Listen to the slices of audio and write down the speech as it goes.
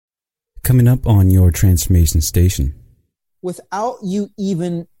coming up on your transformation station? Without you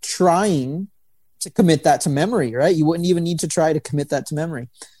even trying to commit that to memory, right? You wouldn't even need to try to commit that to memory.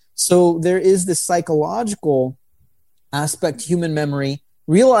 So there is this psychological aspect to human memory,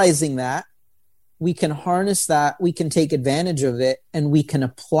 realizing that we can harness that, we can take advantage of it, and we can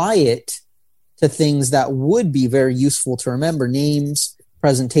apply it to things that would be very useful to remember: names,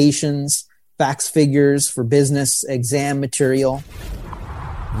 presentations, facts, figures for business, exam material.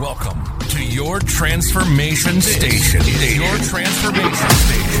 Welcome to your transformation station. Your transformation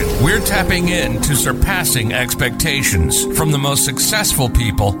station. We're tapping into surpassing expectations from the most successful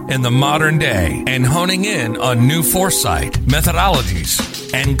people in the modern day and honing in on new foresight,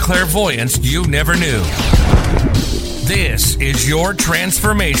 methodologies, and clairvoyance you never knew. This is your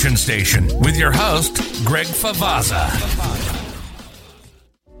transformation station with your host, Greg Favazza.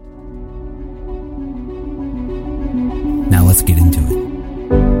 Now let's get into it.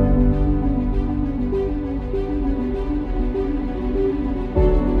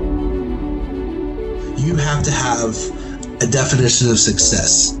 You have to have a definition of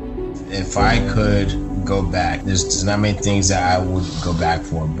success. If I could go back, there's not many things that I would go back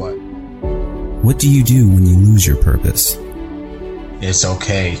for, but What do you do when you lose your purpose? it's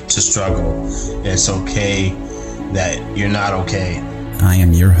okay to struggle. It's okay that you're not okay. I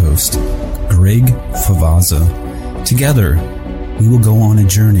am your host, Greg Favazza. Together, we will go on a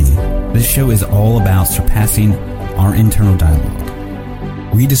journey. This show is all about surpassing our internal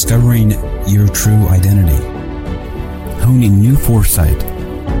dialogue, rediscovering your true identity, honing new foresight.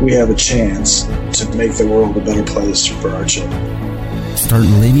 We have a chance to make the world a better place for our children. Start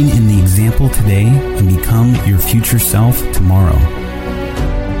living in the example today and become your future self tomorrow.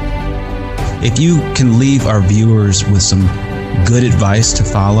 If you can leave our viewers with some good advice to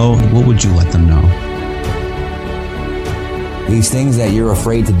follow, what would you let them know? These things that you're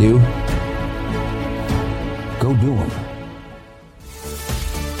afraid to do, go do them.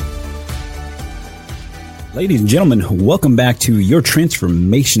 Ladies and gentlemen, welcome back to your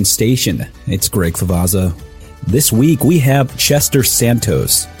transformation station. It's Greg Favazza. This week we have Chester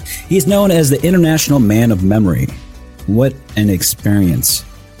Santos. He's known as the International Man of Memory. What an experience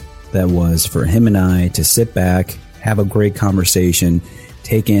that was for him and I to sit back, have a great conversation,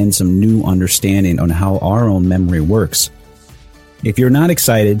 take in some new understanding on how our own memory works. If you're not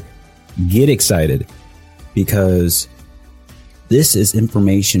excited, get excited, because this is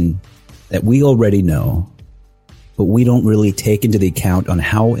information that we already know, but we don't really take into the account on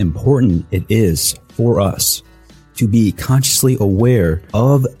how important it is for us to be consciously aware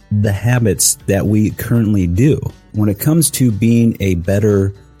of the habits that we currently do when it comes to being a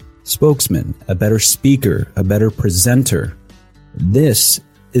better spokesman, a better speaker, a better presenter. This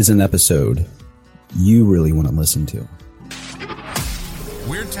is an episode you really want to listen to.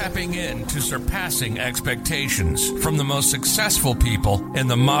 We're tapping into surpassing expectations from the most successful people in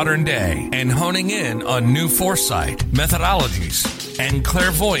the modern day and honing in on new foresight, methodologies, and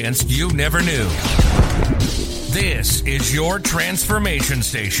clairvoyance you never knew. This is your transformation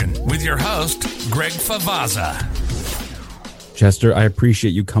station with your host, Greg Favazza. Chester, I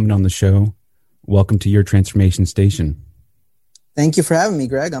appreciate you coming on the show. Welcome to your transformation station. Thank you for having me,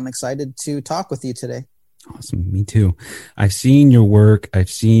 Greg. I'm excited to talk with you today. Awesome. Me too. I've seen your work. I've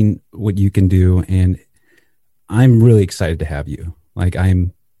seen what you can do, and I'm really excited to have you.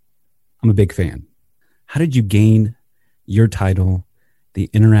 I'm a big fan. How did you gain your title, the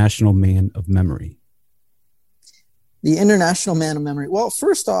International Man of Memory? The International Man of Memory. Well,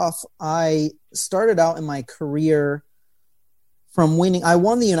 first off, I started out in my career from winning. I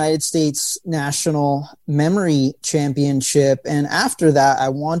won the United States National Memory Championship. And after that, I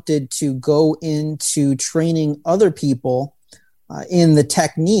wanted to go into training other people in the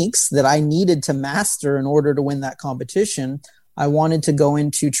techniques that I needed to master in order to win that competition. I wanted to go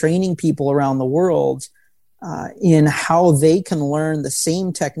into training people around the world in how they can learn the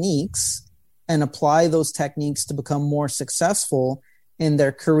same techniques and apply those techniques to become more successful in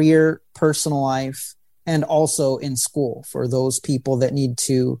their career, personal life, and also in school for those people that need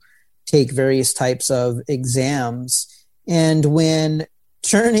to take various types of exams. And when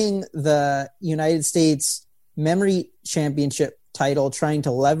turning the United States Memory Championship title, trying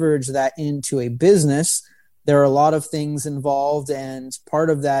to leverage that into a business, there are a lot of things involved. And part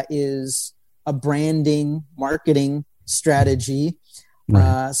of that is a branding, marketing strategy.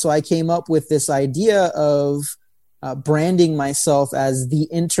 Right. So I came up with this idea of branding myself as the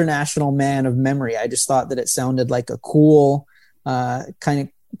International Man of Memory. I just thought that it sounded like a cool, kind of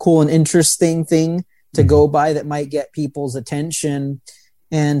cool and interesting thing to go by that might get people's attention.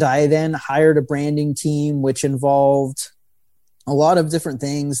 And I then hired a branding team, which involved a lot of different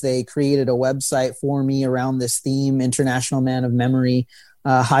things. They created a website for me around this theme, International Man of Memory,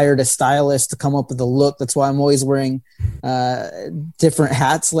 hired a stylist to come up with a look. That's why I'm always wearing different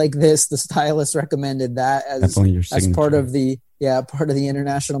hats like this. The stylist recommended that as part of the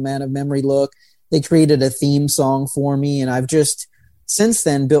International Man of Memory look. They created a theme song for me, and I've just since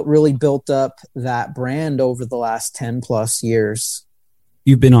then built up that brand over the last 10 plus years.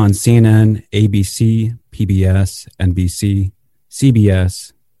 You've been on CNN, ABC, PBS, NBC,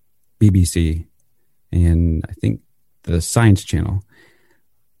 CBS, BBC, and I think the Science Channel.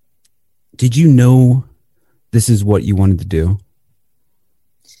 Did you know this is what you wanted to do?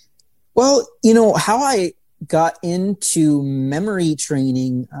 Well, how I got into memory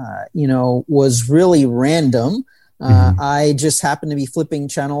training, was really random. I just happened to be flipping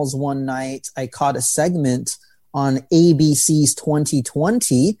channels one night. I caught a segment on ABC's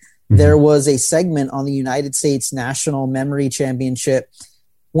 2020. There was a segment on the United States National Memory Championship.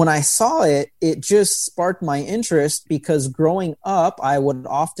 When I saw it, it just sparked my interest because growing up, I would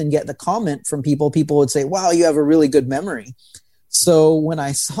often get the comment from people. People would say, wow, you have a really good memory. So when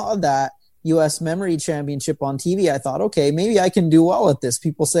I saw that U.S. Memory Championship on TV, I thought, okay, maybe I can do well at this.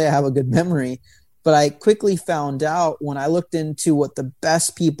 People say I have a good memory. But I quickly found out when I looked into what the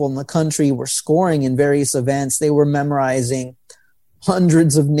best people in the country were scoring in various events, they were memorizing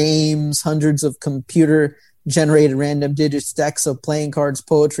hundreds of names, hundreds of computer-generated random digits, decks of playing cards,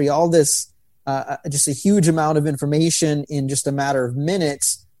 poetry, all this, just a huge amount of information in just a matter of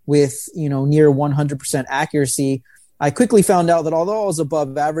minutes with, near 100% accuracy. I quickly found out that although I was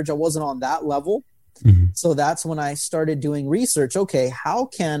above average, I wasn't on that level. So that's when I started doing research. Okay, how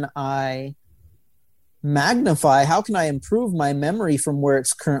can I magnify, how can I improve my memory from where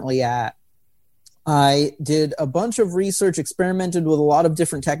it's currently at? I did a bunch of research, experimented with a lot of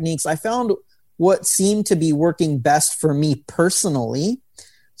different techniques. I found what seemed to be working best for me personally,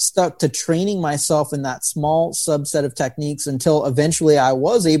 stuck to training myself in that small subset of techniques until eventually I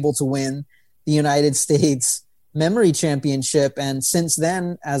was able to win the United States Memory Championship. And since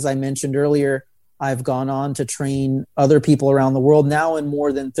then, as I mentioned earlier, I've gone on to train other people around the world. Now in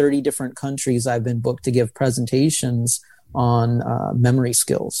more than 30 different countries, I've been booked to give presentations on memory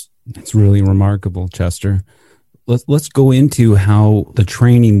skills. That's really remarkable, Chester. Let's go into how the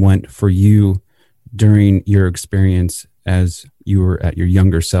training went for you during your experience as you were at your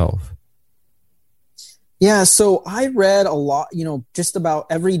younger self. Yeah, so I read a lot, just about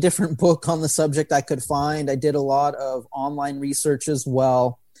every different book on the subject I could find. I did a lot of online research as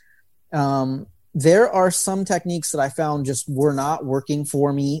well. There are some techniques that I found just were not working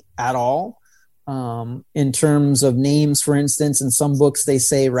for me at all. In terms of names, for instance, in some books, they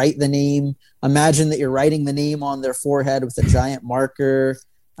say, write the name. Imagine that you're writing the name on their forehead with a giant marker.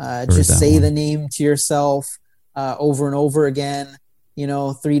 Just say the name to yourself over and over again,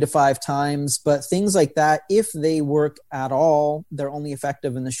 3 to 5 times. But things like that, if they work at all, they're only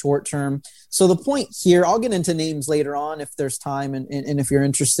effective in the short term. So the point here, I'll get into names later on if there's time and if you're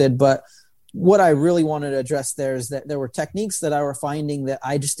interested. But what I really wanted to address there is that there were techniques that I were finding that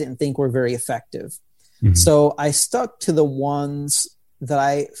I just didn't think were very effective. So I stuck to the ones that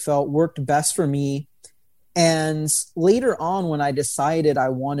I felt worked best for me. And later on, when I decided I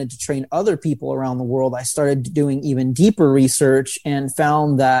wanted to train other people around the world, I started doing even deeper research and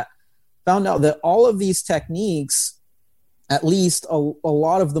found out that all of these techniques, at least a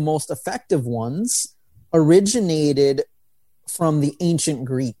lot of the most effective ones, originated from the ancient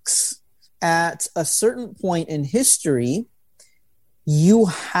Greeks. At a certain point in history, you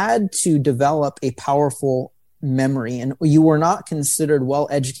had to develop a powerful memory, and you were not considered well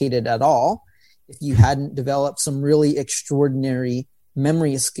educated at all if you hadn't developed some really extraordinary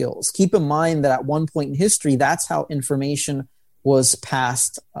memory skills. Keep in mind that at one point in history, that's how information was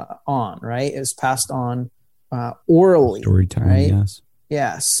passed on, right? It was passed on orally. Storytelling, right? Yes.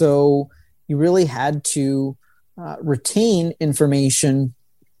 Yeah, so you really had to retain information.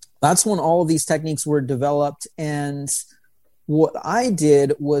 That's when all of these techniques were developed. And what I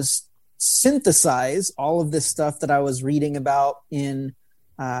did was synthesize all of this stuff that I was reading about in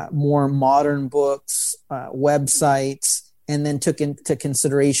more modern books, websites, and then took into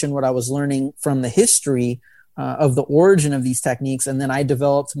consideration what I was learning from the history of the origin of these techniques. And then I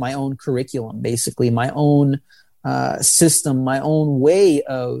developed my own curriculum, basically my own system, my own way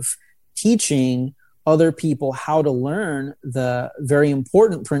of teaching other people how to learn the very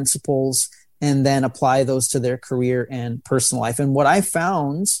important principles and then apply those to their career and personal life. And what I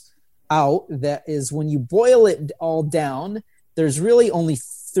found out that is when you boil it all down, there's really only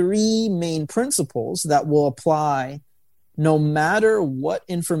 3 main principles that will apply no matter what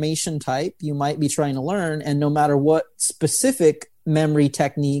information type you might be trying to learn, and no matter what specific memory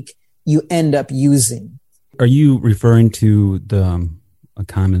technique you end up using. Are you referring to the a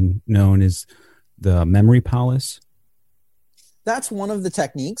common known as the memory palace? That's one of the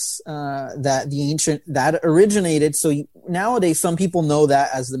techniques that originated. So nowadays, some people know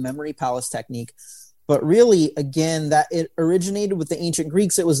that as the memory palace technique, but really, again, that it originated with the ancient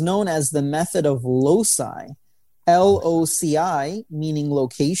Greeks. It was known as the method of loci, Loci, meaning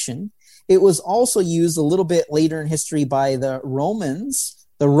location. It was also used a little bit later in history by the Romans.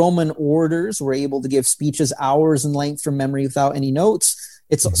 The Roman orators were able to give speeches hours in length from memory without any notes.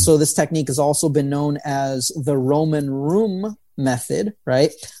 So this technique has also been known as the Roman room method,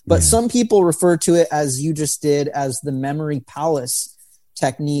 right? But some people refer to it, as you just did, as the memory palace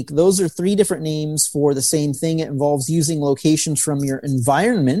technique. Those are three different names for the same thing. It involves using locations from your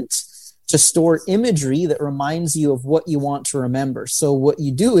environment to store imagery that reminds you of what you want to remember. So what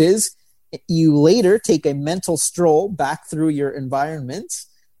you do is you later take a mental stroll back through your environment,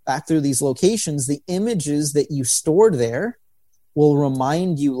 back through these locations. The images that you stored there will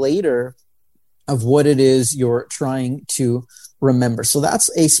remind you later of what it is you're trying to remember. So that's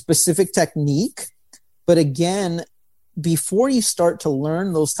a specific technique. But again, before you start to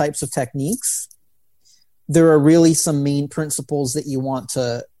learn those types of techniques, there are really some main principles that you want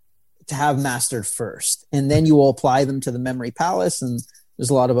to have mastered first. And then you will apply them to the memory palace. And there's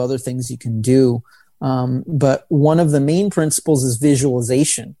a lot of other things you can do. But one of the main principles is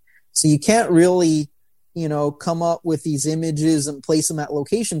visualization. So you can't really come up with these images and place them at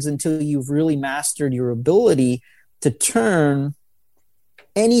locations until you've really mastered your ability to turn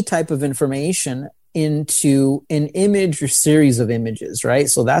any type of information into an image or series of images, right?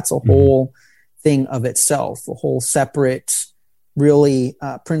 So that's a whole thing of itself, a whole separate, really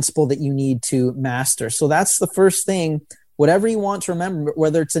principle that you need to master. So that's the first thing. Whatever you want to remember,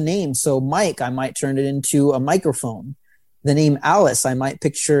 whether it's a name. So Mike, I might turn it into a microphone. The name Alice, I might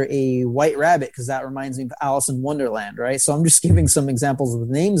picture a white rabbit because that reminds me of Alice in Wonderland, right? So I'm just giving some examples of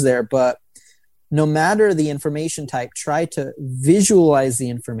names there, but no matter the information type, try to visualize the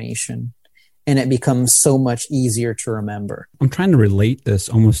information and it becomes so much easier to remember. I'm trying to relate this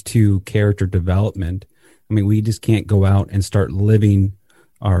almost to character development. I mean, we just can't go out and start living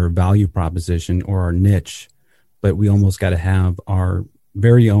our value proposition or our niche, but we almost got to have our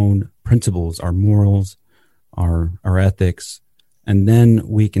very own principles, our morals, our ethics, and then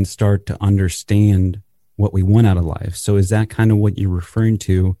we can start to understand what we want out of life. So is that kind of what you're referring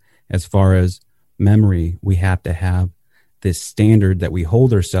to as far as memory? We have to have this standard that we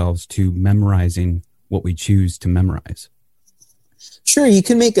hold ourselves to memorizing what we choose to memorize. Sure, you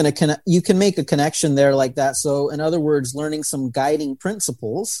can make a connection there like that. So in other words, learning some guiding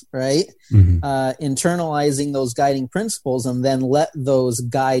principles, right? Internalizing those guiding principles and then let those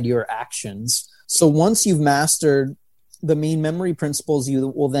guide your actions. So once you've mastered the main memory principles, you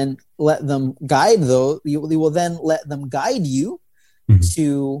will then let them guide you will then let them guide you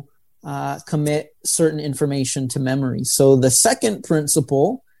to commit certain information to memory. So the second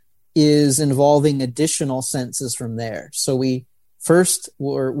principle is involving additional senses from there. So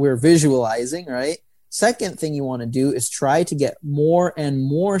we're visualizing, right? Second thing you want to do is try to get more and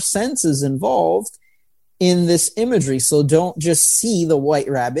more senses involved in this imagery. So don't just see the white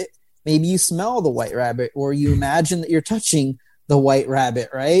rabbit. Maybe you smell the white rabbit, or you imagine that you're touching the white rabbit,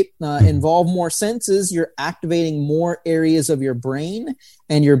 right? Involve more senses. You're activating more areas of your brain,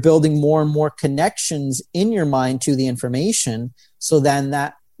 and you're building more and more connections in your mind to the information. So then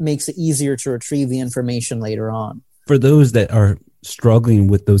that makes it easier to retrieve the information later on. For those that are struggling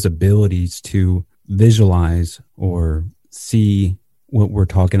with those abilities to visualize or see what we're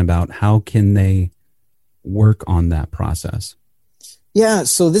talking about, how can they work on that process? Yeah,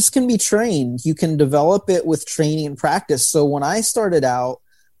 so this can be trained. You can develop it with training and practice. So when I started out,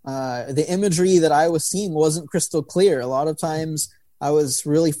 the imagery that I was seeing wasn't crystal clear. A lot of times I was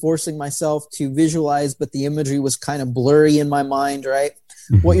really forcing myself to visualize, but the imagery was kind of blurry in my mind, right?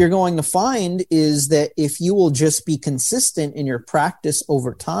 What you're going to find is that if you will just be consistent in your practice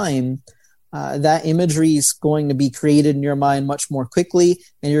over time, that imagery is going to be created in your mind much more quickly,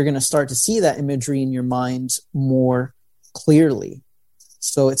 and you're going to start to see that imagery in your mind more clearly.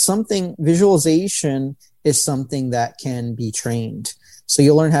 So visualization is something that can be trained. So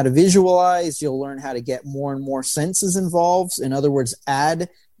you'll learn how to visualize, you'll learn how to get more and more senses involved. In other words, add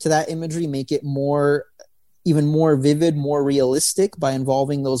to that imagery, make it even more vivid, more realistic by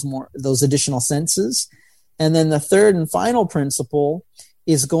involving those additional senses. And then the third and final principle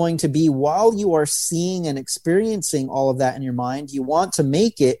is going to be, while you are seeing and experiencing all of that in your mind, you want to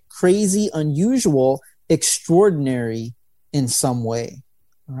make it crazy, unusual, extraordinary in some way.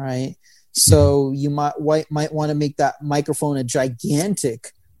 All right. So you might want to make that microphone a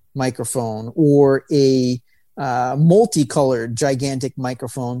gigantic microphone, or a multicolored gigantic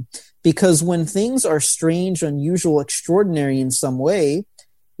microphone, because when things are strange, unusual, extraordinary in some way,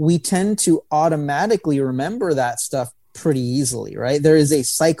 we tend to automatically remember that stuff pretty easily, right? There is a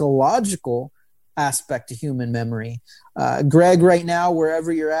psychological aspect to human memory. Greg, right now,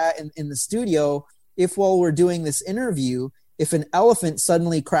 wherever you're at in the studio, if while we're doing this interview, if an elephant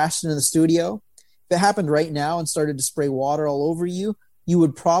suddenly crashed into the studio, if it happened right now and started to spray water all over you, you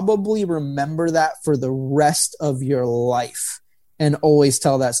would probably remember that for the rest of your life and always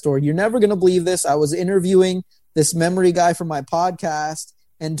tell that story. You're never going to believe this. I was interviewing this memory guy for my podcast,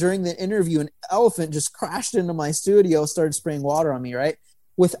 and during the interview, an elephant just crashed into my studio, started spraying water on me, right?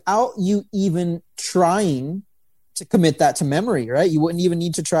 Without you even trying to commit that to memory, right? You wouldn't even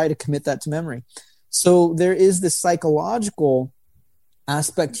need to try to commit that to memory. So there is this psychological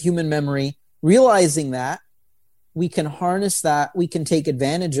aspect to human memory, realizing that we can harness that, we can take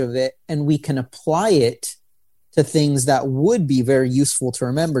advantage of it, and we can apply it to things that would be very useful to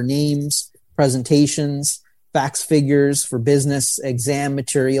remember: names, presentations, facts, figures for business, exam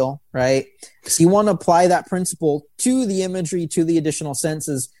material, right? So you want to apply that principle to the imagery, to the additional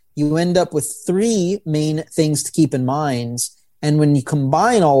senses. You end up with three main things to keep in mind. And when you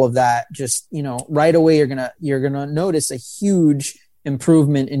combine all of that, just, right away, you're going to notice a huge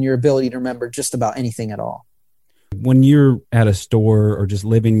improvement in your ability to remember just about anything at all. When you're at a store or just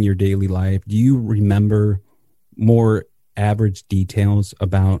living your daily life, do you remember more average details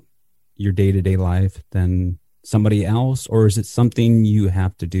about your day-to-day life than somebody else? Or is it something you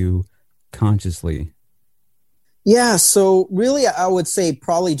have to do consciously? Yeah, so really, I would say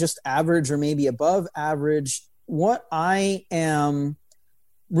probably just average or maybe above average. What I am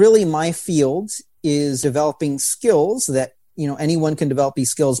really, my field is developing skills that, anyone can develop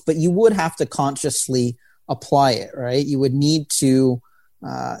these skills, but you would have to consciously apply it, right? You would need to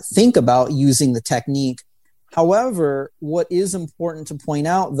think about using the technique. However, what is important to point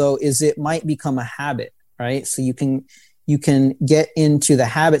out, though, is it might become a habit, right? So you can get into the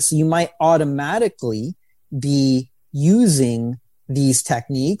habit. So you might automatically be using these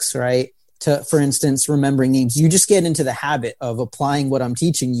techniques, right? To, for instance, remembering names. You just get into the habit of applying what I'm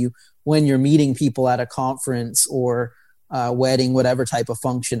teaching you when you're meeting people at a conference or wedding, whatever type of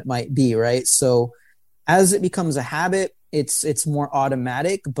function it might be, right? So as it becomes a habit, it's more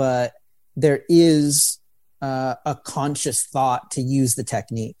automatic, but there is a conscious thought to use the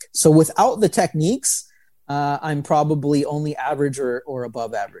technique. So without the techniques, I'm probably only average or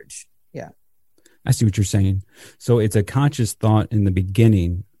above average. Yeah. I see what you're saying. So it's a conscious thought in the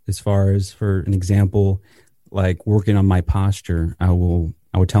beginning, as far as, for an example, like working on my posture. I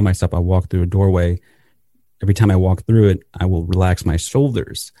would tell myself, I walk through a doorway. Every time I walk through it, I will relax my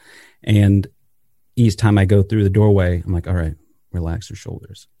shoulders. And each time I go through the doorway, I'm like, all right, relax your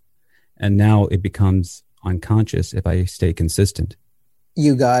shoulders. And now it becomes unconscious if I stay consistent.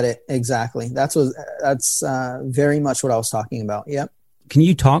 You got it. Exactly. That's very much what I was talking about. Yep. Can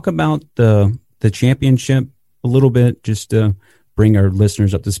you talk about the championship a little bit, just to bring our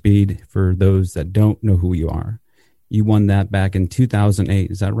listeners up to speed for those that don't know who you are? You won that back in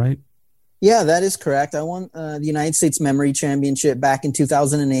 2008. Is that right? Yeah, that is correct. I won the United States Memory Championship back in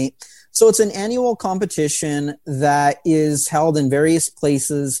 2008. So it's an annual competition that is held in various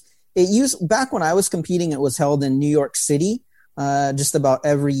places. Back when I was competing, it was held in New York City, just about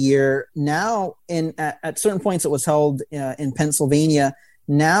every year. Now, at certain points, it was held in Pennsylvania.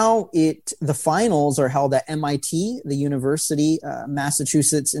 Now the finals are held at MIT, the University,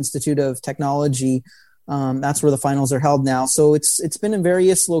 Massachusetts Institute of Technology. That's where the finals are held now. So it's been in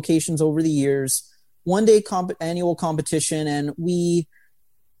various locations over the years. One day annual competition, and we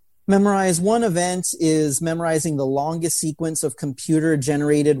memorize. One event is memorizing the longest sequence of computer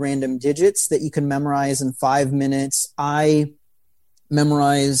generated random digits that you can memorize in 5 minutes. I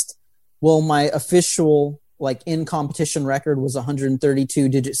memorized, my official in competition record was 132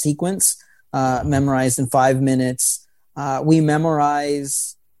 digit sequence, memorized in 5 minutes. We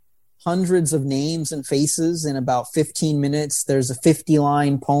memorize hundreds of names and faces in about 15 minutes. There's a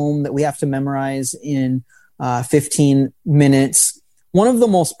 50-line poem that we have to memorize in 15 minutes. One of the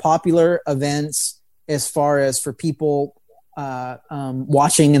most popular events, as far as for people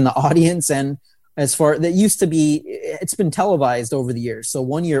watching in the audience, and as far that used to be, it's been televised over the years. So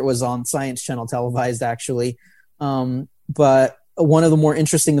one year it was on Science Channel televised, actually. But one of the more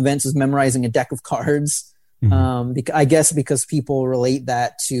interesting events is memorizing a deck of cards. I guess because people relate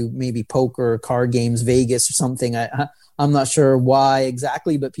that to maybe poker, card games, Vegas or something. I'm not sure why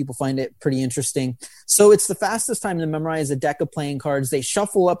exactly, but people find it pretty interesting. So it's the fastest time to memorize a deck of playing cards. They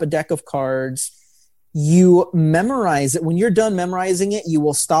shuffle up a deck of cards. You memorize it. When you're done memorizing it, you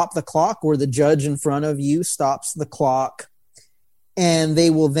will stop the clock, or the judge in front of you stops the clock. And they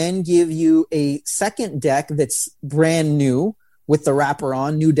will then give you a second deck that's brand new with the wrapper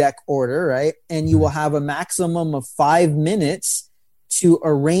on, new deck order, right? And you will have a maximum of 5 minutes to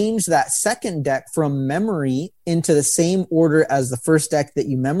arrange that second deck from memory into the same order as the first deck that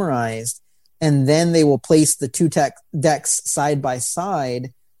you memorized. And then they will place the two decks side by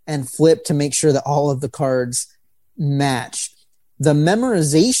side and flip to make sure that all of the cards match. The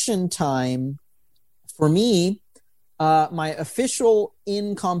memorization time for me, my official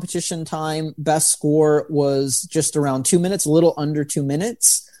in-competition time best score was just around 2 minutes, a little under 2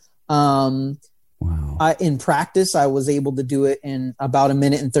 minutes. Wow. In practice, I was able to do it in about 1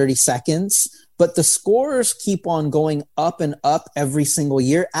 minute and 30 seconds. But the scores keep on going up and up every single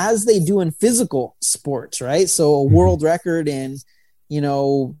year, as they do in physical sports, right? So a world record in,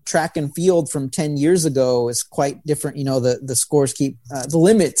 track and field from 10 years ago is quite different. The scores keep, the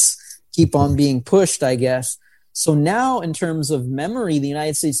limits keep on being pushed, I guess. So now in terms of memory, the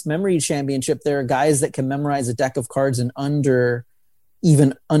United States Memory Championship, there are guys that can memorize a deck of cards in under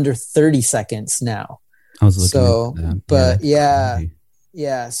 30 seconds now. I was looking at that. But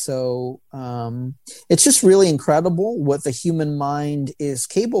yeah. So it's just really incredible what the human mind is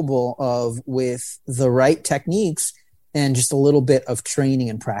capable of with the right techniques and just a little bit of training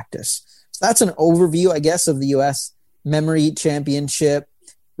and practice. So that's an overview, I guess, of the U.S. Memory Championship.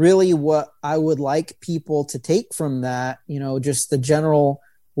 Really what I would like people to take from that, just the general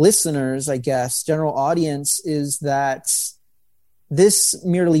listeners, I guess, general audience, is that this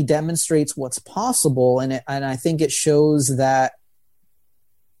merely demonstrates what's possible. And I think it shows that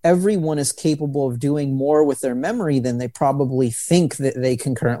everyone is capable of doing more with their memory than they probably think that they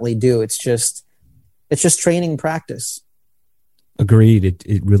can currently do. It's just training practice. Agreed.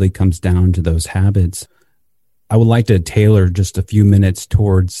 It really comes down to those habits. I would like to tailor just a few minutes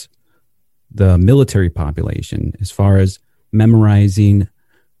towards the military population as far as memorizing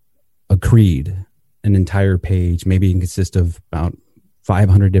a creed, an entire page. Maybe it can consist of about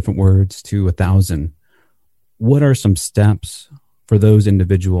 500 different words to 1,000. What are some steps for those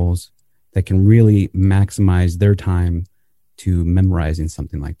individuals that can really maximize their time to memorizing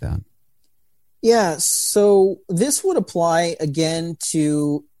something like that? Yeah, so this would apply again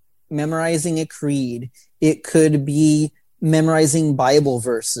to memorizing a creed. It could be memorizing Bible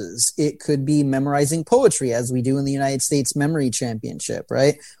verses. It could be memorizing poetry, as we do in the United States Memory Championship,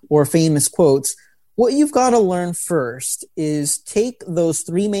 right? Or famous quotes. What you've got to learn first is take those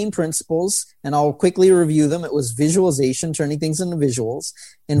three main principles, and I'll quickly review them. It was visualization, turning things into visuals,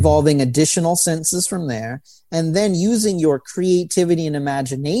 involving additional senses from there, and then using your creativity and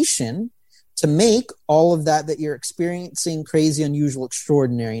imagination to make all of that you're experiencing crazy, unusual,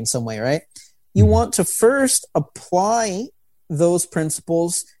 extraordinary in some way, right? You want to first apply those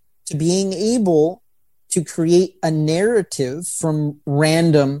principles to being able to create a narrative from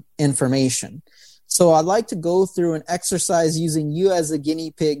random information. So I'd like to go through an exercise using you as a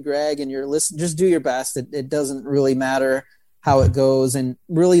guinea pig, Greg, and your listen. Just do your best. It doesn't really matter how it goes. And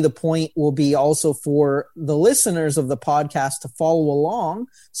really the point will be also for the listeners of the podcast to follow along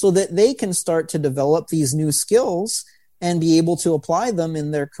so that they can start to develop these new skills and be able to apply them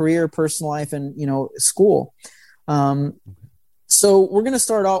in their career, personal life, and, school. So we're going to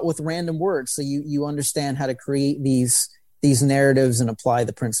start out with random words so you understand how to create these narratives and apply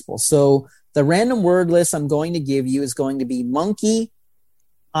the principles. So the random word list I'm going to give you is going to be monkey,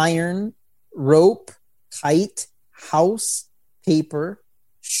 iron, rope, kite, house, paper,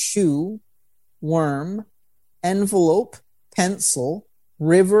 shoe, worm, envelope, pencil,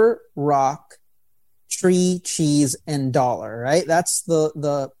 river, rock, tree, cheese, and dollar, right? That's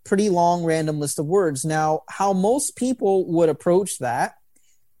the pretty long random list of words. Now, how most people would approach that,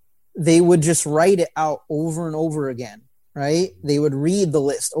 they would just write it out over and over again, right? They would read the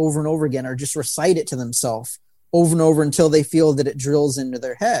list over and over again, or just recite it to themselves over and over until they feel that it drills into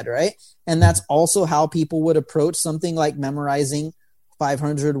their head, right? And that's also how people would approach something like memorizing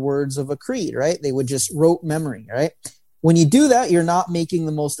 500 words of a creed, right? They would just rote memory, right? When you do that, you're not making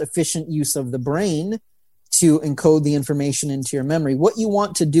the most efficient use of the brain to encode the information into your memory. What you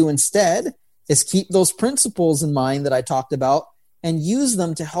want to do instead is keep those principles in mind that I talked about and use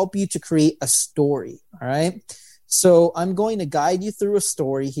them to help you to create a story, all right? So I'm going to guide you through a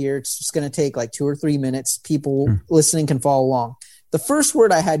story here. It's just going to take like 2 or 3 minutes. People listening can follow along. The first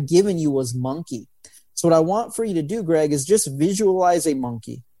word I had given you was monkey. So what I want for you to do, Greg, is just visualize a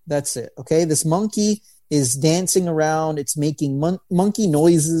monkey. That's it. Okay. This monkey is dancing around. It's making monkey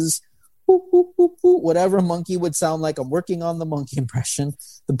noises. Whoop, whoop, whoop, whoop, whatever a monkey would sound like. I'm working on the monkey impression.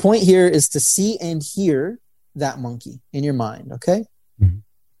 The point here is to see and hear that monkey in your mind. Okay. Mm-hmm.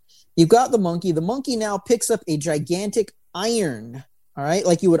 You've got the monkey. The monkey now picks up a gigantic iron. All right.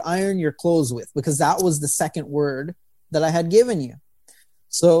 Like you would iron your clothes with, because that was the second word that I had given you.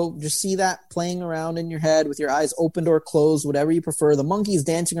 So just see that playing around in your head with your eyes opened or closed, whatever you prefer. The monkey is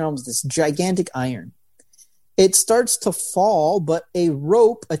dancing around with this gigantic iron. It starts to fall, but a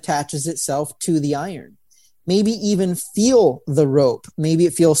rope attaches itself to the iron. Maybe even feel the rope. Maybe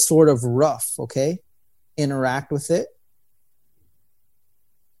it feels sort of rough, okay? Interact with it.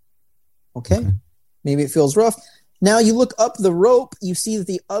 Okay? Maybe it feels rough. Now you look up the rope, you see that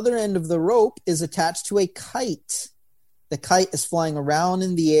the other end of the rope is attached to a kite. The kite is flying around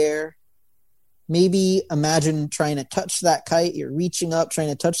in the air. Maybe imagine trying to touch that kite. You're reaching up, trying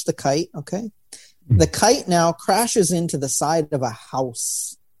to touch the kite, okay? The kite now crashes into the side of a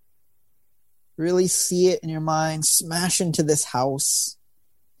house. Really see it in your mind, smash into this house.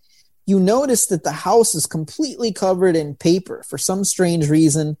 You notice that the house is completely covered in paper. For some strange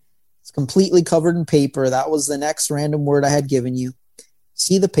reason, it's completely covered in paper. That was the next random word I had given you.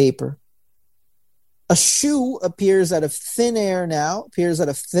 See the paper. A shoe appears out of thin air now,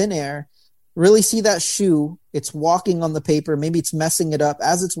 Really see that shoe. It's walking on the paper. Maybe it's messing it up.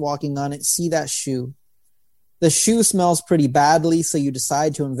 As it's walking on it, see that shoe. The shoe smells pretty badly, so you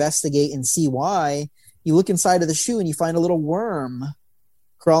decide to investigate and see why. You look inside of the shoe and you find a little worm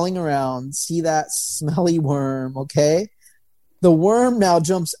crawling around. See that smelly worm, okay? The worm now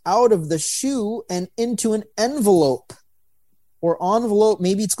jumps out of the shoe and into an envelope. Or envelope,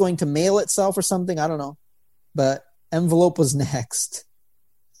 maybe it's going to mail itself or something, I don't know. But envelope was next.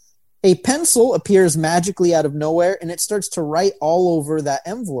 A pencil appears magically out of nowhere and it starts to write all over that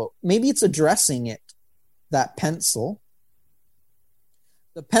envelope. Maybe it's addressing it, that pencil.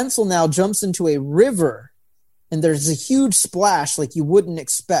 The pencil now jumps into a river and there's a huge splash like you wouldn't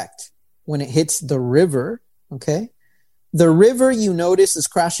expect when it hits the river, okay? The river, you notice, is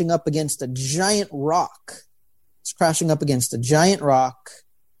crashing up against a giant rock. It's crashing up against a giant rock.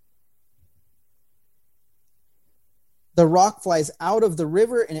 The rock flies out of the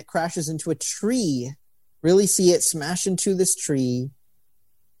river and it crashes into a tree. Really see it smash into this tree.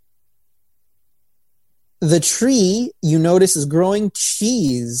 The tree, you notice, is growing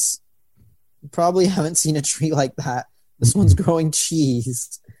cheese. You probably haven't seen a tree like that. This one's growing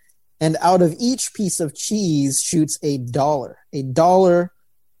cheese. And out of each piece of cheese shoots a dollar. A dollar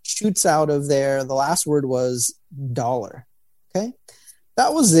shoots out of there. The last word was dollar. Okay?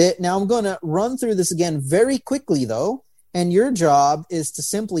 That was it. Now I'm going to run through this again very quickly, though. And your job is to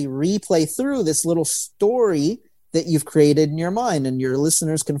simply replay through this little story that you've created in your mind. And your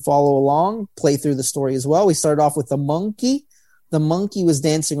listeners can follow along, play through the story as well. We started off with the monkey. The monkey was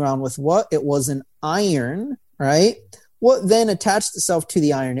dancing around with what? It was an iron, right? What then attached itself to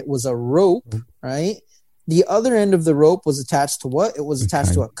the iron? It was a rope, right? The other end of the rope was attached to what? It was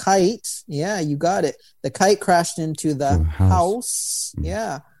attached to a kite. Yeah, you got it. The kite crashed into the house.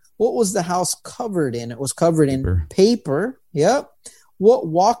 Yeah. What was the house covered in? It was covered in paper. Yep. What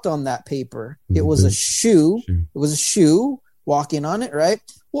walked on that paper? It was a shoe. It was a shoe walking on it, right?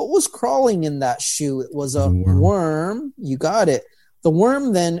 What was crawling in that shoe? It was a worm. You got it. The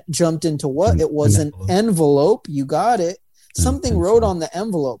worm then jumped into what? It was an envelope. You got it. Something wrote on the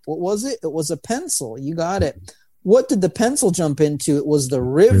envelope. What was it? It was a pencil. You got it. What did the pencil jump into? It was the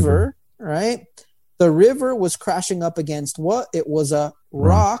river, right? The river was crashing up against what? It was a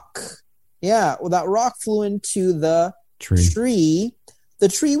rock. Yeah, well, that rock flew into the tree. The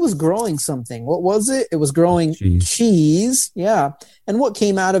tree was growing something. What was it? It was growing cheese. Yeah. And what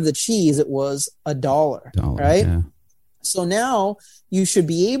came out of the cheese? It was a dollar, right? Yeah. So now you should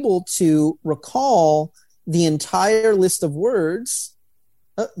be able to recall the entire list of words.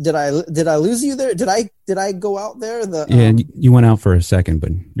 Did I lose you there? Did I go out there? You went out for a second,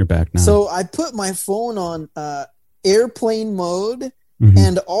 but you're back now. So I put my phone on airplane mode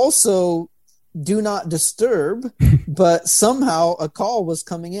and also do not disturb, but somehow a call was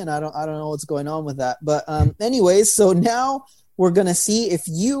coming in. I don't know what's going on with that. But anyways, so now we're going to see if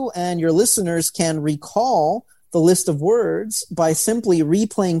you and your listeners can recall the list of words by simply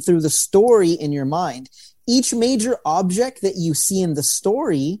replaying through the story in your mind. Each major object that you see in the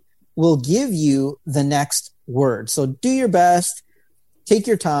story will give you the next word. So do your best, take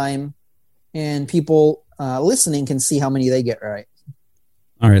your time, and people listening can see how many they get right.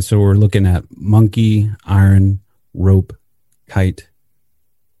 All right, so we're looking at monkey, iron, rope, kite,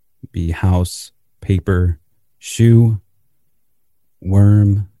 be house, paper, shoe,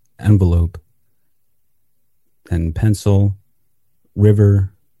 worm, envelope, then pencil,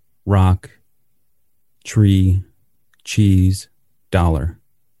 river, rock, tree, cheese, dollar.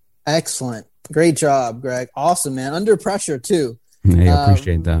 Excellent. Great job, Greg. Awesome, man. Under pressure too. I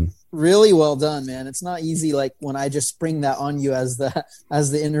appreciate that. Really well done, man. It's not easy, like when I just spring that on you as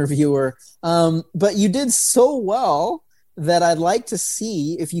the interviewer. But you did so well that I'd like to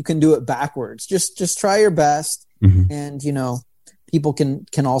see if you can do it backwards. Just try your best, and people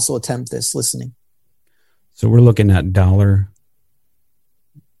can also attempt this listening. So we're looking at dollar,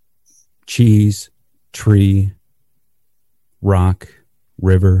 cheese, tree, rock,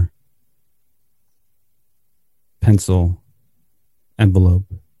 river, pencil, envelope.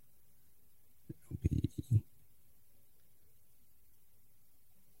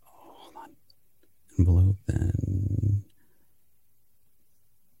 Hold on. Envelope,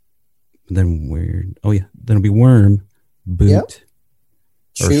 then weird. Oh yeah, then it'll be worm, boot,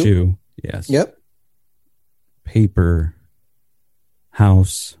 or shoe. Yes. Yep. Paper,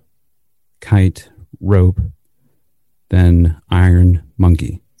 house, kite, rope, then iron,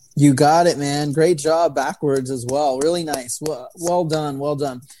 monkey. You got it, man. Great job backwards as well. Really nice. Well done. Well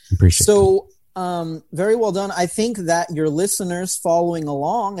done. Appreciate it. Very well done. I think that your listeners following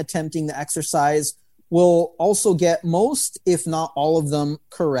along, attempting the exercise, will also get most, if not all of them,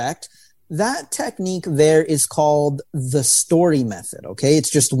 correct. That technique there is called the story method, okay?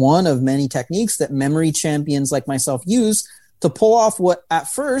 It's just one of many techniques that memory champions like myself use to pull off what at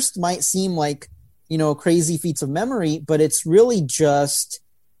first might seem like, crazy feats of memory, but it's really just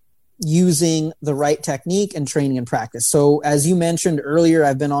using the right technique and training and practice. So as you mentioned earlier,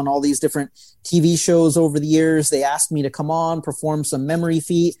 I've been on all these different TV shows over the years. They asked me to come on, perform some memory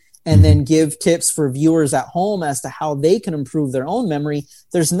feat, and then give tips for viewers at home as to how they can improve their own memory.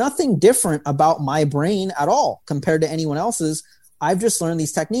 There's nothing different about my brain at all compared to anyone else's. I've just learned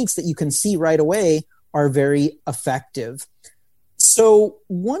these techniques that you can see right away are very effective. So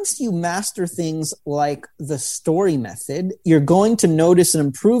once you master things like the story method, you're going to notice an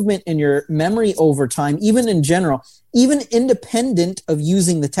improvement in your memory over time, even in general, even independent of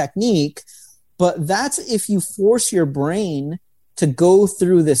using the technique. But that's if you force your brain to go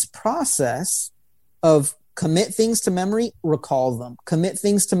through this process of commit things to memory, recall them, commit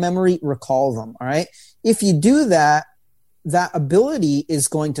things to memory, recall them. All right. If you do that, that ability is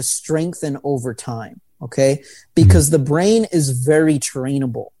going to strengthen over time. Okay. Because the brain is very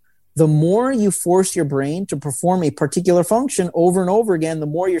trainable. The more you force your brain to perform a particular function over and over again, the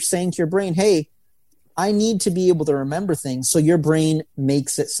more you're saying to your brain, hey, I need to be able to remember things. So your brain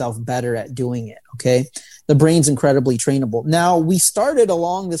makes itself better at doing it. Okay. The brain's incredibly trainable. Now, we started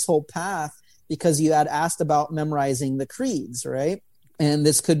along this whole path because you had asked about memorizing the creeds, right? And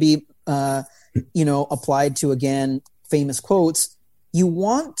this could be, applied to, again, famous quotes. You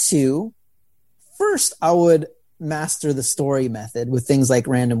want to, first, I would master the story method with things like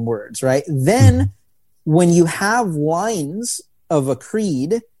random words, right? Then when you have lines of a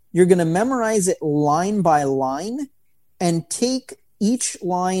creed, you're going to memorize it line by line and take each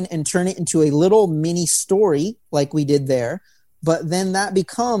line and turn it into a little mini story like we did there. But then that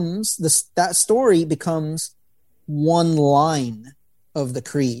story becomes one line of the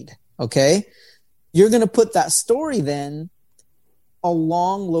creed. Okay. You're going to put that story then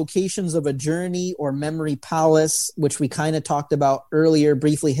along locations of a journey or memory palace, which we kind of talked about earlier,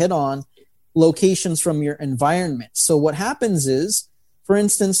 briefly hit on, locations from your environment. So what happens is, for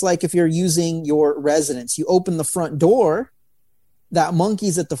instance, like if you're using your residence, you open the front door, that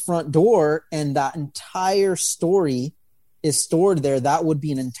monkey's at the front door, and that entire story is stored there. That would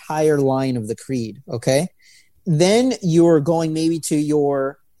be an entire line of the creed, okay? Then you're going maybe to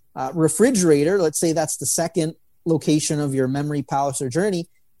your refrigerator. Let's say that's the second location of your memory palace or journey.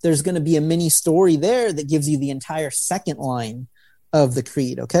 There's going to be a mini story there that gives you the entire second line of the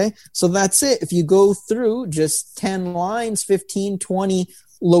creed, okay? So that's it. If you go through just 10 lines, 15, 20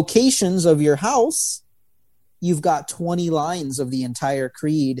 locations of your house, you've got 20 lines of the entire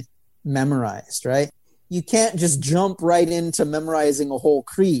creed memorized, right? You can't just jump right into memorizing a whole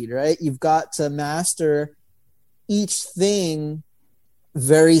creed, right? You've got to master each thing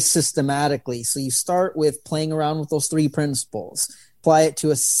very systematically. So you start with playing around with those three principles, apply it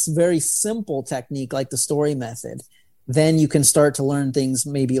to a very simple technique like the story method. Then you can start to learn things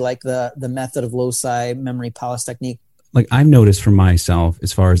maybe like the method of loci, memory palace technique. Like I've noticed for myself,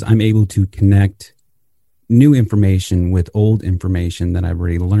 as far as I'm able to connect new information with old information that I've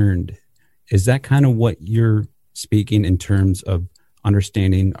already learned. Is that kind of what you're speaking in terms of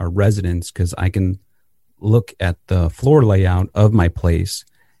understanding our residence? Because I can look at the floor layout of my place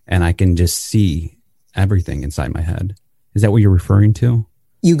and I can just see everything inside my head. Is that what you're referring to?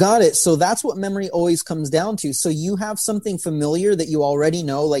 You got it. So that's what memory always comes down to. So you have something familiar that you already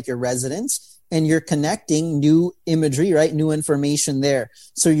know, like your residence, and you're connecting new imagery, right? New information there.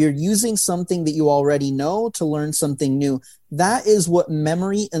 So you're using something that you already know to learn something new. That is what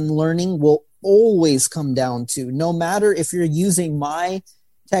memory and learning will always come down to. No matter if you're using my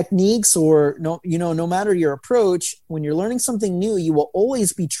techniques or no matter your approach, when you're learning something new, you will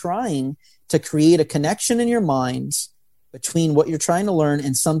always be trying to create a connection in your mind between what you're trying to learn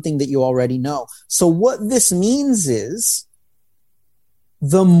and something that you already know. So what this means is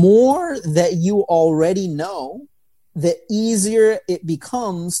the more that you already know, the easier it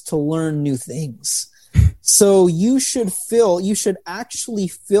becomes to learn new things. So you should actually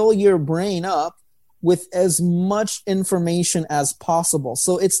fill your brain up with as much information as possible.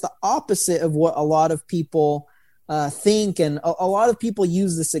 So it's the opposite of what a lot of people think. And a lot of people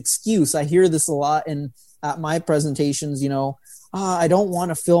use this excuse. I hear this a lot at my presentations, I don't want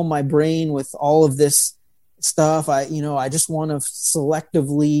to fill my brain with all of this stuff. I just want to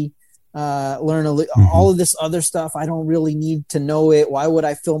selectively learn all of this other stuff. I don't really need to know it. Why would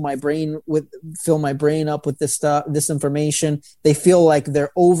I fill my brain up with this stuff, this information? They feel like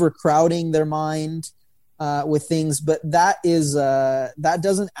they're overcrowding their mind with things, but that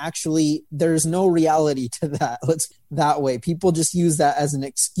doesn't actually, there's no reality to that. That way. People just use that as an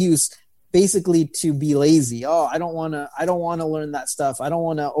excuse, basically to be lazy. Oh, I don't want to learn that stuff. I don't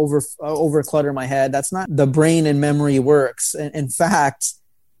want to over clutter my head. That's not the brain and memory works. And in fact,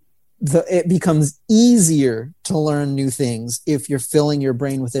 it becomes easier to learn new things if you're filling your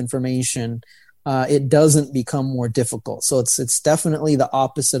brain with information. It doesn't become more difficult. So it's definitely the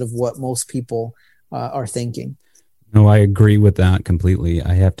opposite of what most people are thinking. No, I agree with that completely.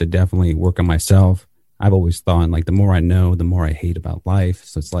 I have to definitely work on myself. I've always thought like the more I know, the more I hate about life.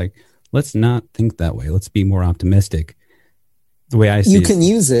 So it's like, let's not think that way. Let's be more optimistic. The way I see it. You can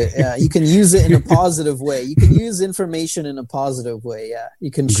use it. Yeah. You can use it in a positive way. You can use information in a positive way. Yeah.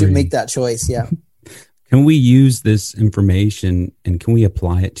 You can make that choice. Yeah. Can we use this information and can we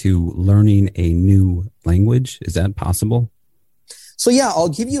apply it to learning a new language? Is that possible? So yeah, I'll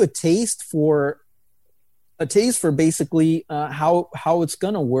give you a taste for basically how it's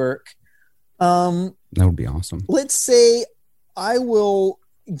going to work. That would be awesome. Let's say I will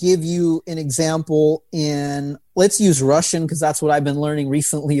give you an example let's use Russian, because that's what I've been learning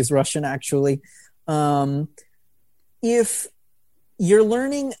recently is Russian actually. If you're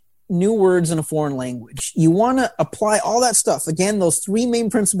learning new words in a foreign language, you want to apply all that stuff. Again, those three main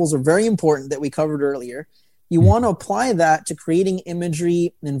principles are very important that we covered earlier. You want to apply that to creating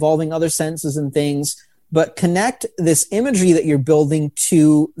imagery involving other senses and things, but connect this imagery that you're building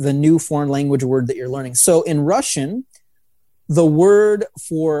to the new foreign language word that you're learning. So in Russian, the word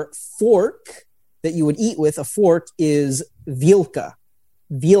for fork that you would eat with a fork is vilka.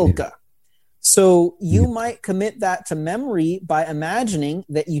 So you might commit that to memory by imagining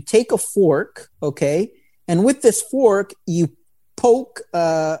that you take a fork, okay, and with this fork, you poke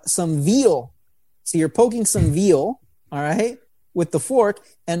some veal. So you're poking some veal, all right, with the fork,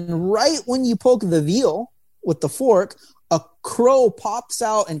 and right when you poke the veal with the fork, a crow pops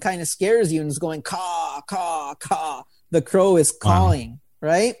out and kind of scares you and is going caw, caw, caw. The crow is cawing,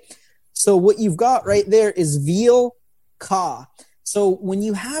 right? So what you've got right there is veal caw. So when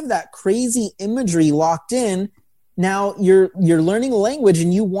you have that crazy imagery locked in, now you're learning a language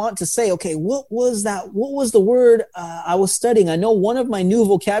and you want to say, okay, what was that? What was the word I was studying? I know one of my new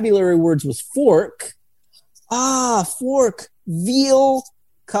vocabulary words was fork. Fork, veal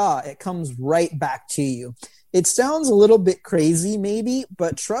caw. It comes right back to you. It sounds a little bit crazy maybe,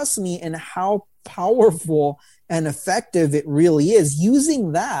 but trust me in how powerful and effective it really is.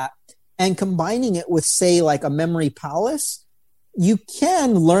 Using that and combining it with, say, like a memory palace, you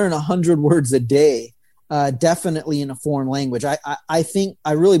can learn 100 words a day, definitely in a foreign language. I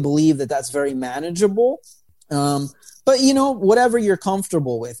really believe that that's very manageable. But, whatever you're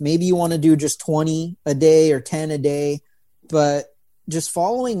comfortable with. Maybe you want to do just 20 a day or 10 a day, but just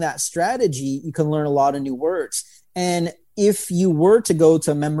following that strategy, you can learn a lot of new words. And if you were to go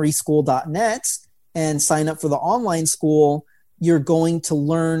to memoryschool.net and sign up for the online school, you're going to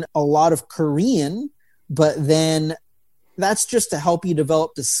learn a lot of Korean, but then that's just to help you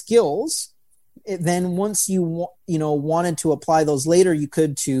develop the skills. Then once you wanted to apply those later, you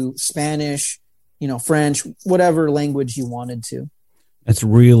could to Spanish, French, whatever language you wanted to. That's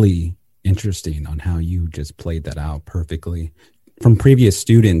really interesting on how you just played that out perfectly. From previous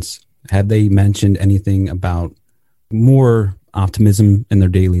students, have they mentioned anything about more optimism in their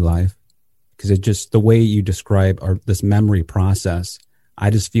daily life? Because it just, the way you describe this memory process, I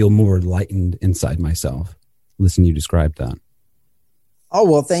just feel more enlightened inside myself. Listen, you described that. Oh,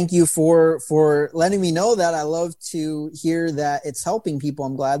 well, thank you for letting me know that. I love to hear that it's helping people.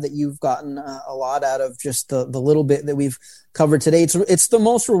 I'm glad that you've gotten a lot out of just the little bit that we've covered today. It's the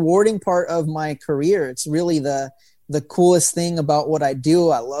most rewarding part of my career. It's really the coolest thing about what I do.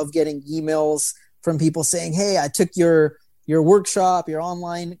 I love getting emails from people saying, hey, I took your workshop, your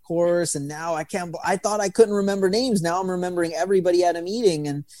online course, and now I thought I couldn't remember names. Now I'm remembering everybody at a meeting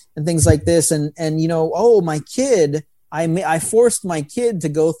and things like this. And oh, my kid, I forced my kid to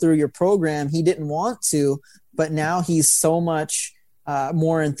go through your program. He didn't want to, but now he's so much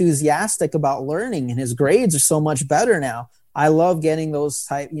more enthusiastic about learning, and his grades are so much better now. I love getting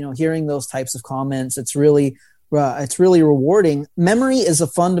hearing those types of comments. It's really rewarding. Memory is a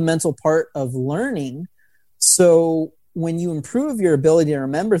fundamental part of learning. So when you improve your ability to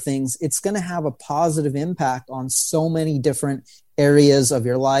remember things, it's going to have a positive impact on so many different areas of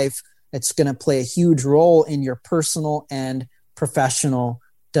your life. It's going to play a huge role in your personal and professional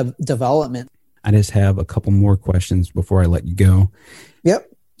development. I just have a couple more questions before I let you go. Yep.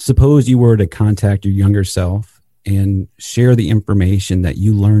 Suppose you were to contact your younger self and share the information that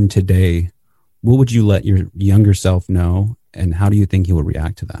you learned today. What would you let your younger self know, and how do you think he would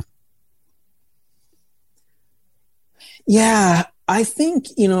react to that? Yeah, I think,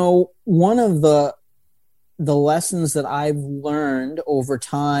 one of the lessons that I've learned over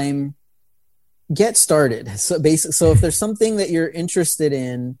time, get started. So if there's something that you're interested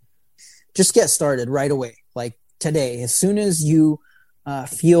in, just get started right away. Like today, as soon as you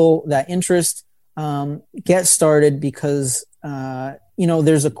feel that interest, get started, because,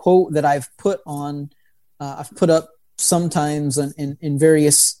 there's a quote that I've put up sometimes in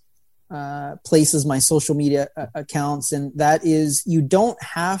various places, my social media accounts. And that is, you don't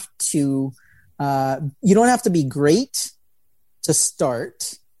have to be great to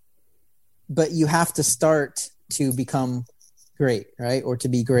start, but you have to start to become great, right? Or to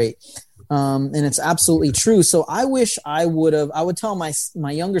be great. And it's absolutely true. So I wish I would tell my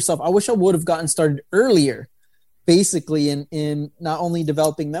younger self, I wish I would have gotten started earlier, basically in not only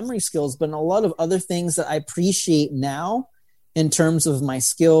developing memory skills, but in a lot of other things that I appreciate now in terms of my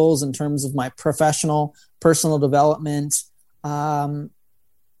skills, in terms of my personal development. I'm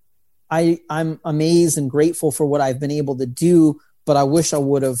amazed and grateful for what I've been able to do, but I wish I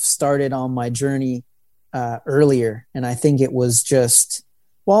would have started on my journey earlier. And I think it was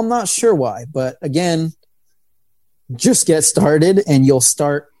I'm not sure why, but again, just get started and you'll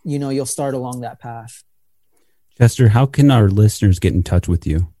start along that path. Chester, how can our listeners get in touch with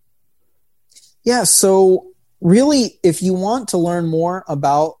you? Yeah. So really, if you want to learn more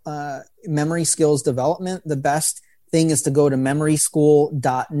about memory skills development, the best thing is to go to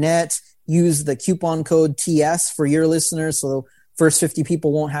memoryschool.net, use the coupon code TS for your listeners. So first 50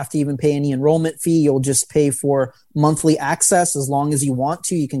 people won't have to even pay any enrollment fee. You'll just pay for monthly access as long as you want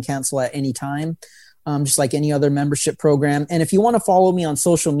to. You can cancel at any time, just like any other membership program. And if you want to follow me on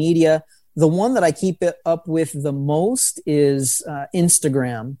social media, the one that I keep it up with the most is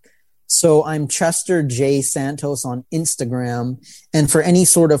Instagram. So I'm Chester J. Santos on Instagram. And for any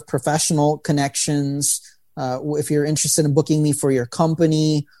sort of professional connections, if you're interested in booking me for your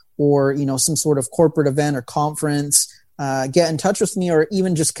company or, some sort of corporate event or conference, get in touch with me, or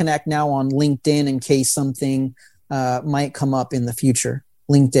even just connect now on LinkedIn in case something might come up in the future.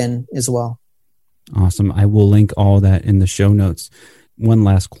 LinkedIn as well. Awesome. I will link all that in the show notes. One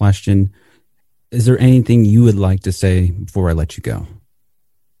last question. Is there anything you would like to say before I let you go?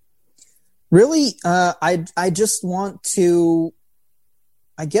 Really, I just want to,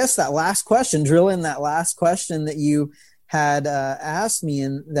 I guess that last question, drill in that last question that you had asked me,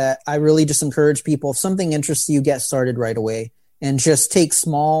 and that I really just encourage people, if something interests you, get started right away and just take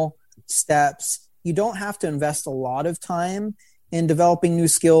small steps. You don't have to invest a lot of time in developing new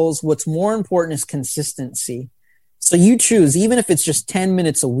skills. What's more important is consistency. So you choose, even if it's just 10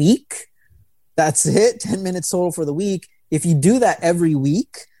 minutes a week, that's it, 10 minutes total for the week. If you do that every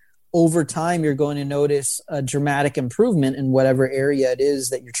week, over time, you're going to notice a dramatic improvement in whatever area it is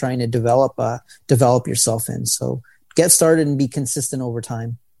that you're trying to develop yourself in. So get started and be consistent over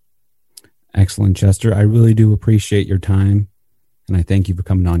time. Excellent, Chester. I really do appreciate your time, and I thank you for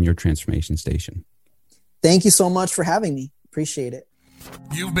coming on Your Transformation Station. Thank you so much for having me. Appreciate it.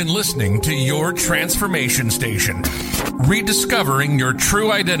 You've been listening to Your Transformation Station, rediscovering your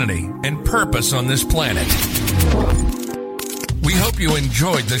true identity and purpose on this planet. We hope you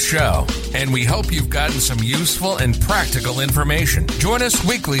enjoyed the show, and we hope you've gotten some useful and practical information. Join us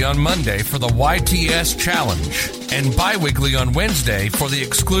weekly on Monday for the YTS Challenge, and bi-weekly on Wednesday for the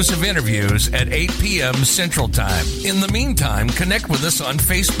exclusive interviews at 8 p.m. Central Time. In the meantime, connect with us on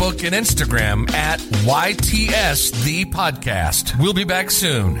Facebook and Instagram at YTS The Podcast. We'll be back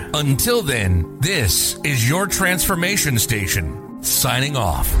soon. Until then, this is your Transformation Station, signing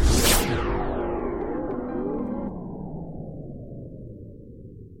off.